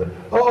the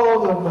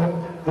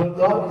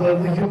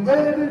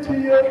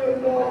humanity of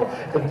it all,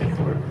 and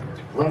people were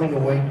running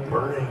away,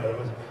 burning,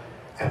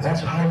 and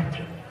that's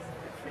hydrogen.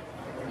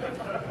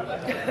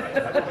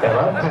 And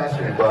I'm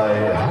passing by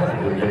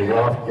hydrogen being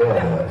off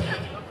gas,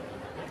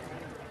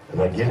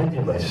 and I get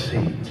into my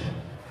seat.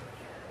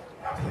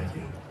 I'm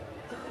thinking,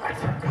 I'd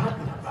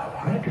forgotten about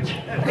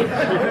hydrogen.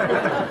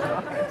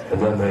 And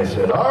then they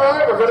said, all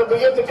right, we're going to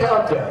begin the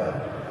countdown.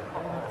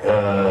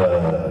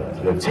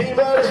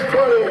 T-minus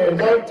 20,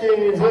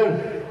 19,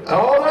 20.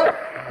 Hold it.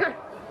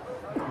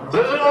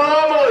 There's an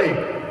anomaly.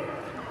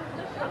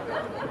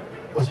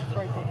 What's an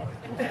anomaly?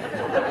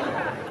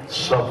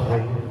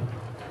 Something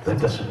that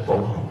doesn't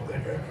belong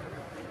there.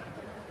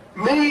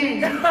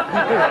 Me! And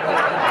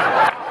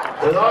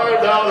all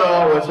right,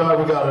 no, it's all right,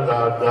 we got it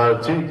now.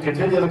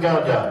 Continue the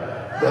countdown.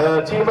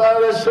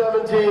 T-minus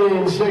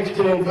 17,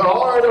 16,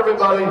 all right,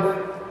 everybody.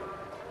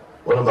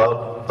 What I'm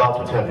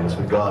about to tell you is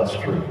the God's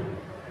truth.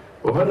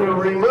 We're going to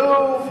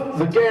remove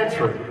the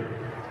gantry.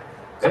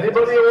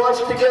 Anybody who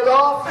wants to get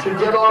off should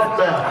get off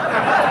now.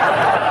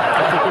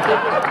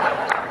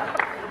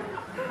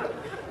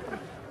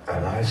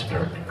 And I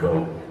start to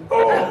go,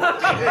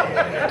 okay.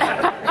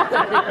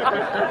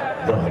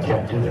 No, I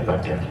can't do that.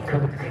 I'm Captain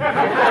Kirk.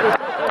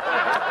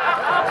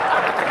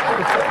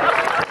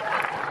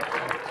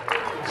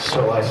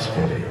 So I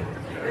stay,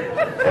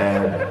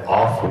 and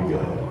off we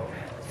go.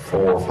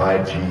 4 or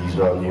 5 G's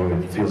on you.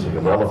 It feels like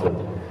an elephant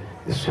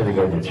is sitting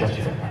on your chest.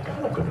 You think, my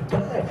God, I'm going to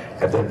die.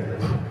 And then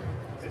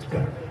it's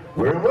better.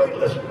 We're in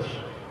weightlessness,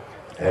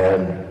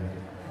 and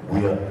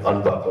we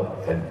unbuckle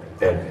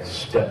and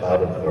step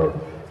out of or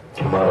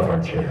come out of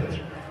our chairs.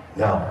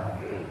 Now,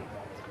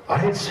 I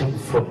had seen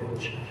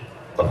footage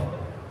of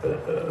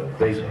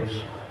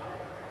Bezos,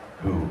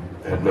 who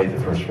had made the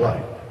first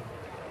flight,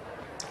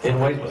 in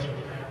weightlessness.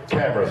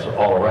 Cameras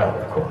all around,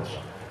 of course,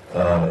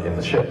 in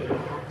the ship.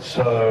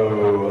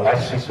 So I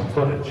see some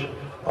footage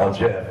on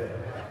Jeff,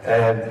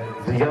 and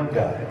the young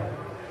guy.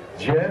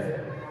 Jeff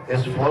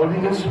is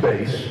floating in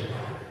space.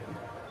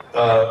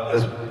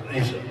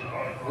 He's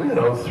 3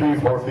 or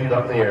 4 feet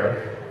up in the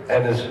air,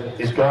 and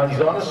he's on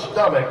his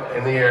stomach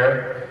in the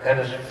air, and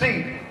his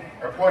feet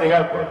are pointing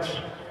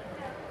outwards.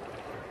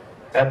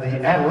 And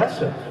the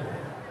adolescent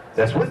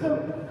that's with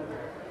him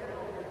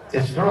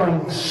is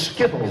throwing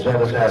Skittles at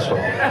his asshole.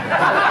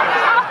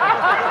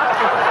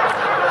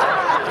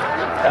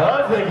 And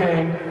I'm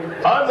thinking,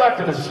 I'm not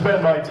going to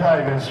spend my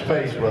time in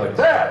space like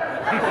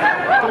that.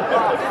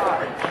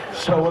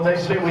 So when they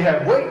say we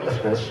have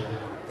weightlessness,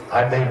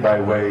 I made my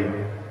way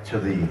to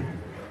the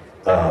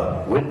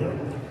window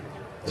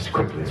as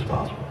quickly as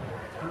possible.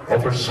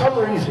 And for some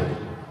reason,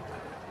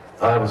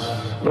 I was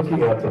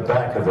looking at the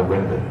back of the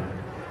window,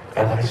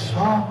 and I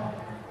saw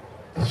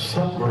the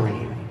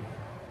submarine.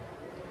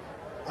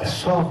 I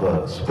saw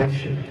the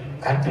spaceship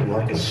acting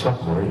like a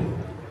submarine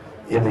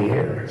in the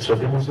air. So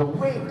there was a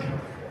wake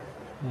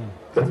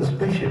that the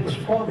spaceship was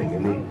forming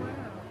in the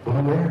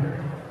blue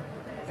air.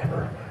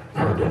 Never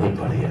heard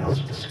anybody else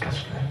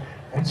discuss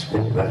that. Next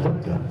thing I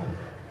looked up,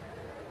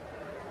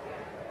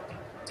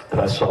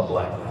 and I saw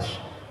blackness.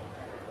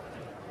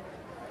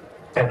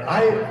 And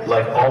I,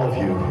 like all of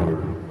you who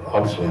are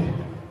obviously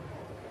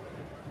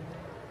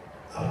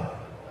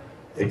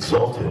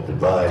exalted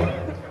by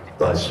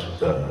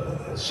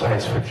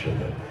science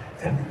fiction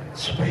and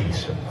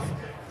space and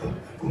the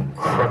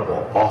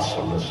incredible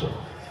awesomeness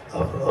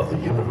of the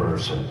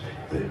universe and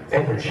the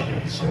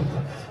energies and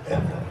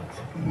the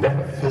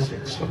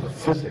metaphysics and the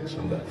physics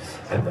and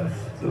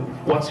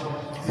what's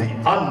the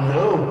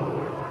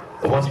unknown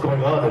of what's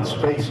going on in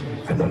space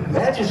and the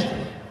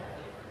majesty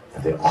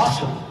and the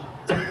awesome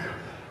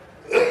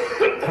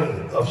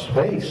of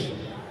space.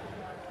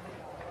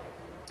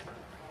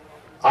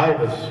 I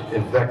was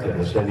infected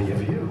as any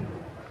of you.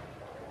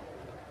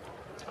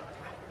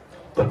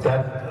 But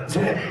that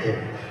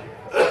day,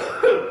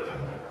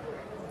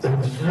 there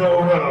was no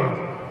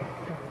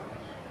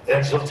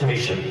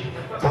exaltation.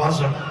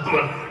 Awesome.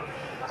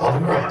 I'll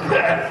be right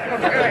back.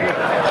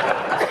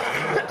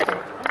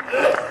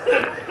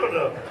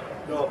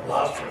 No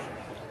applause for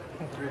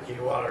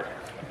drinking water.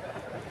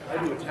 I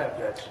do a tap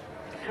dance.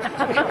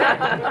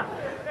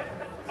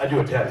 I do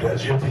a tap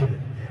dance. You'll be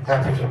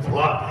happy to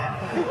applaud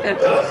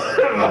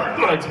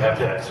my tap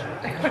dance.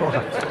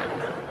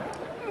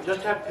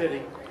 Just have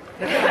pity.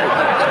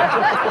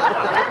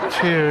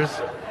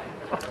 Cheers.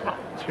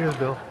 Cheers,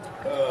 Bill.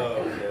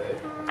 Okay.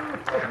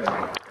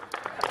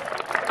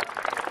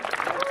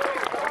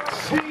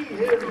 See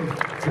him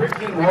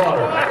drinking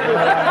water.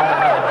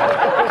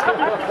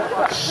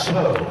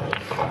 So,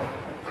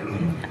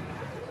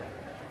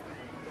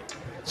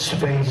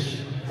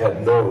 space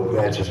had no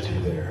majesty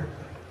there.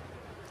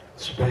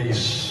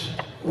 Space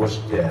was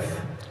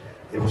death.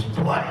 It was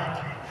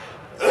black.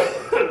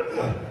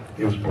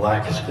 It was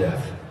black as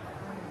death.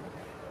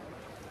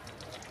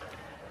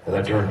 And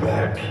I turned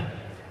back,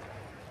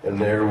 and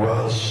there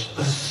was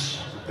this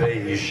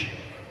beige,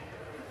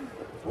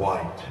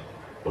 white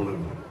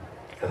balloon,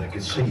 and I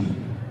could see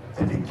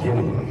the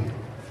beginning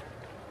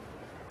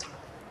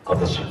of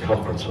the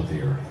circumference of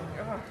the Earth.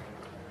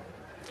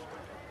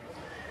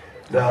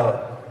 Now,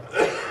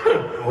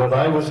 when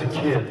I was a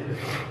kid,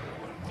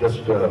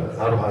 just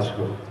out of high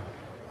school,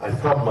 I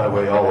thumbed my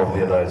way all over the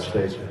United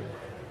States.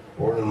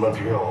 Born in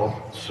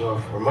Montreal, so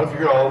from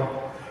Montreal,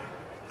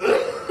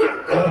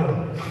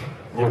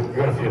 you're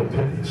going to feel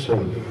pity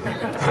soon.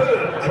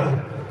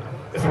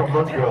 From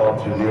Montreal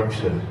to New York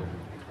City,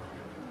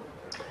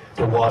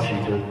 to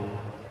Washington,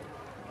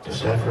 to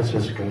San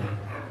Francisco,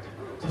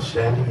 to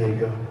San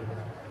Diego,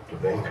 to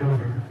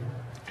Vancouver,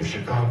 to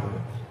Chicago,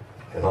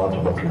 and on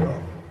to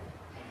Montreal.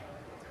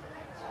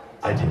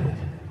 I did it.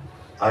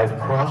 I've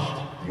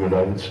crossed the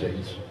United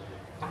States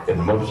in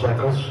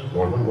motorcycles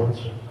more than once,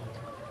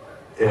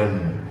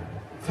 in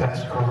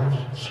fast cars,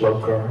 slow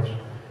cars,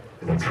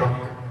 in a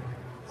truck,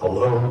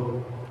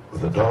 alone,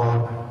 with a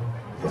dog,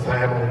 with a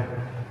family.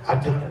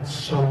 I've done it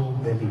so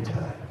many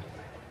times.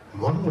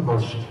 One of the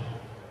most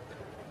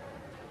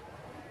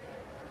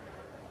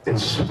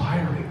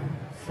inspiring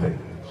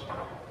things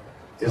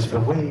is the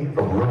way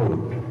a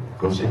road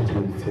goes into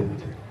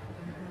infinity.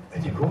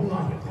 And you go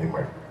along and think,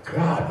 my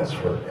God, that's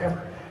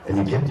forever. And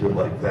you get to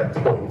like that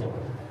point,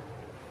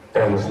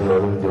 and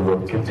the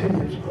road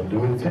continues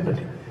onto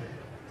infinity.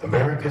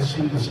 America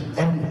seems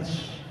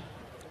endless.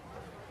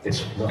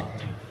 It's not.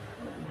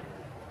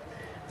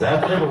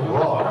 That little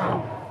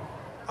rock,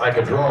 I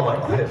could draw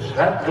like this.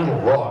 That little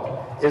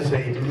rock is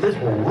a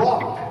little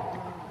rock.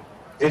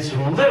 It's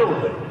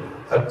literally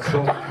a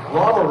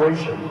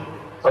conglomeration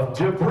of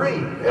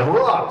debris and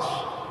rocks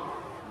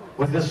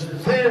with this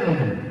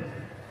thin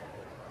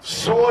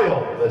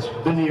soil that's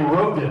been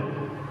eroded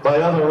by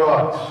other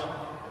rocks.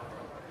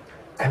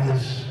 And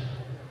this,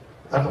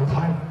 I'm a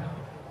pilot.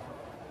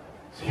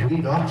 So you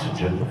need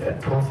oxygen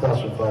at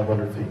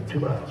 12,500 feet, 2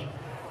 miles.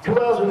 2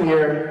 miles in the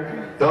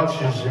air, the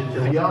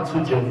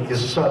oxygen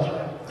is such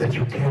that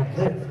you can't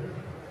live.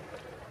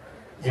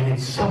 You need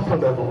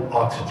supplemental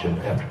oxygen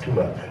after 2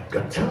 miles.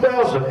 Got 2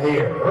 miles of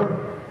air,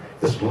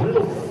 this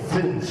little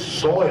thin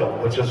soil,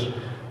 which is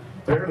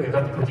barely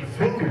enough to put your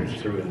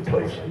fingers through in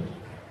places,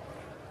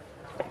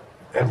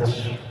 and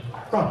this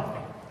rock,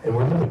 and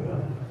we're living on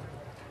it.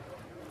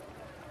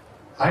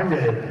 I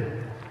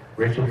read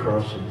Rachel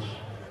Carson's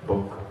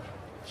book,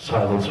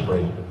 Silent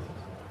Spring,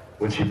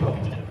 when she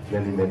published it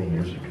many, many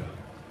years ago.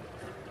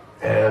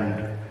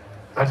 And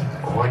I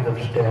didn't quite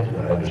understand it.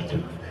 I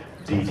understood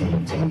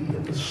DDT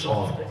and the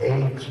soft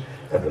eggs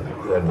and the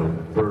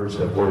birds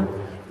that were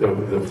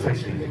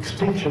facing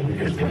extinction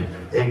because the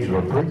eggs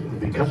were breaking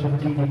because of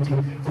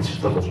DDT, which is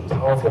the most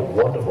powerful,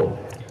 wonderful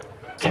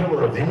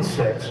killer of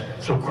insects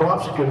so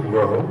crops could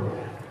grow,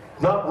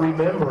 not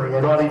remembering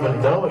or not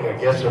even knowing, I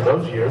guess, in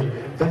those years,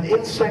 that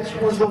insects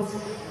was the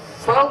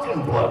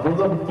fountain blood, or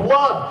the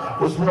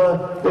blood was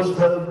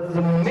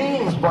the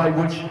means by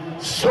which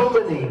so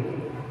many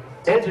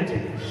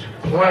entities,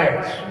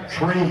 plants,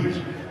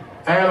 trees,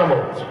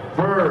 animals,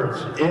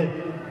 birds,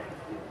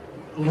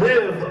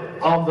 live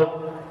on the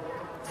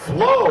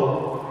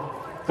flow,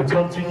 the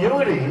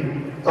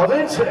continuity of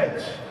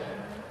insects.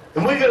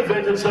 And we've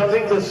invented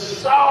something that's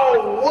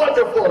so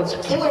wonderful. It's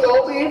killing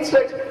all the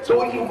insects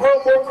so we can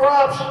grow more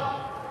crops.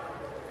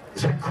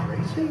 Is that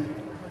crazy?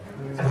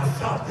 And I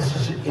thought, this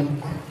is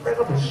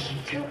incredibly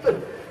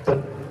stupid.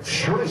 But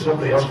surely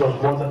somebody else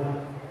knows more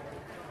than...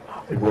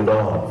 It went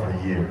on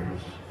for years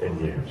and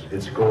years.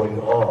 It's going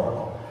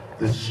on.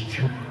 The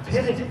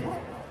stupidity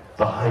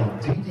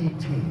behind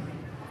DDT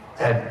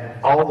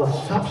and all the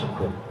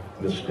subsequent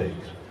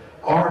mistakes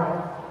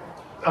are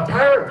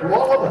apparent to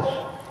all of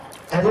us.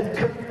 And it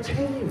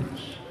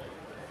continues.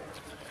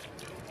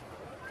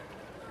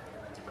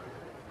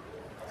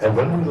 And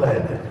when we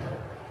landed,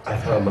 I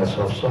found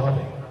myself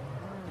sobbing.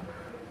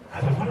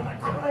 I thought, what am I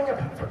crying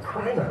about? For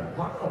crying out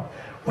loud.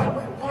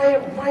 Why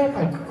am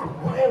I,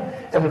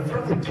 and in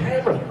front of the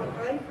camera,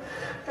 right?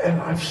 And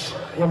I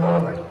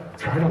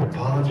tried to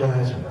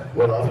apologize, and I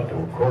went off into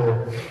a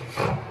corner.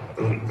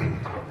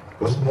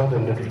 Wasn't that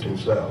an interesting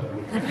sound?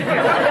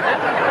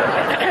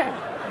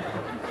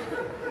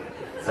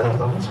 And I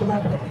thought, what's the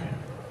matter with you?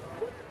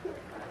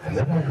 And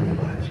then I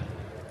realized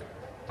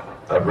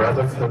a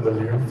rather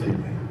familiar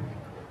feeling.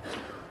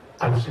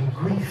 I was in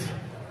grief.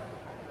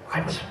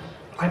 I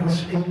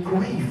was in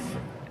grief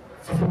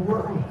for the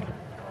world.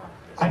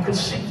 I could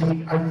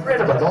see I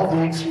read about all the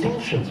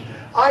extinctions.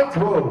 I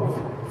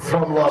drove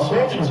from Los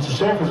Angeles to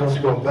San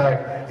Francisco and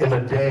back in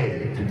a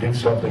day to do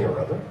something or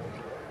other.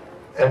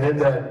 And in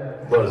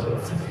that, what is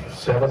it,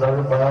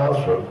 700 miles?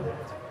 Or,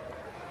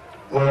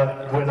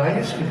 when I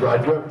used to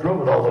drive, I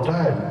drove it all the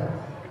time.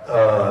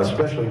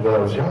 Especially when I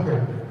was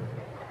younger,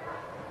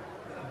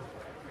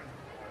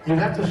 you'd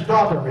have to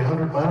stop every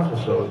 100 miles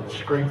or so and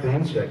scrape the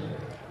insect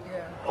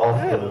off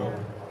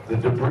the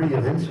debris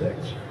of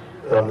insects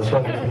on the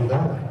San Joaquin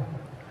Valley.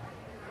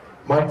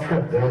 My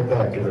trip there and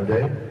back in a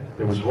day,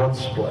 there was one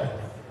splat,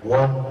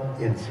 one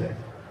insect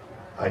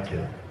I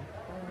killed.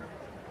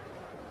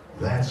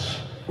 That's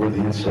where the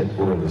insect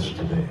world is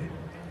today.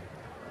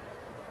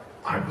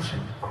 I was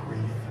in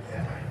grief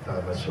and I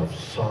found myself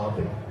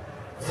sobbing.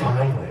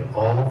 Finally,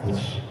 all of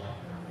this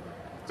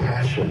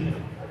passion,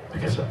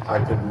 because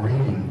I've been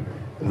reading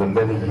in the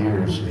many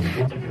years the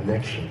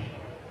interconnection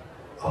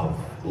of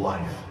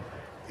life.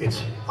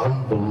 It's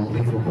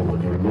unbelievable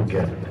when you look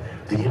at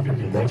it. The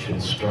interconnection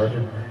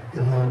started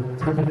in the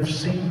primitive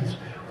seeds,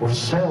 where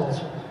cells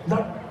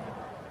not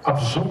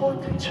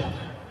absorbed each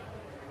other.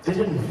 They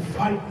didn't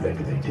fight,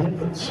 maybe they did,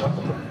 but some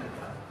of them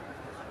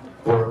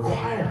were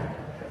acquired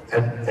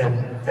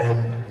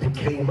and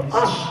became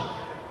us.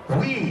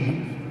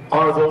 We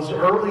are those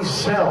early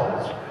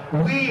cells.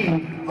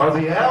 We are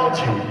the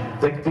algae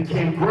that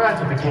became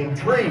grass, that became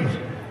trees,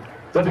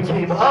 that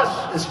became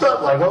us. It's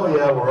not like, oh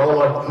yeah, we're all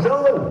like,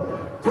 no,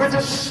 we're the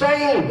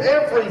same.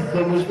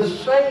 Everything is the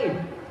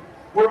same.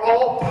 We're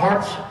all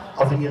parts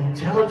of the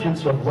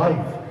intelligence of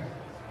life.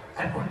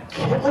 And we're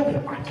killing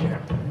it. I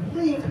can't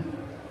believe it.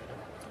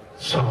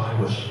 So I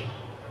was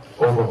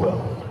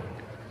overwhelmed.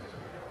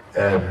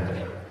 And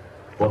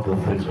one of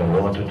the things I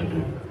wanted to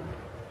do,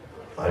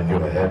 I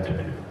knew I had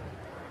to do,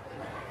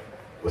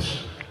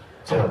 was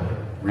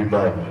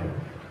remind you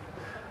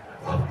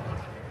of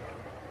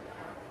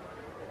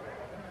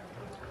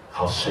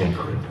how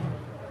sacred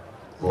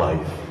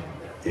life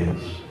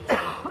is.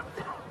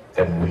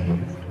 And we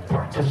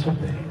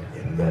participate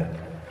in that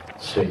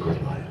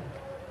sacred life.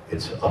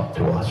 It's up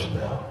to us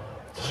now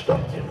to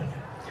stop killing it.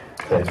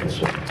 Thank you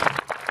so much.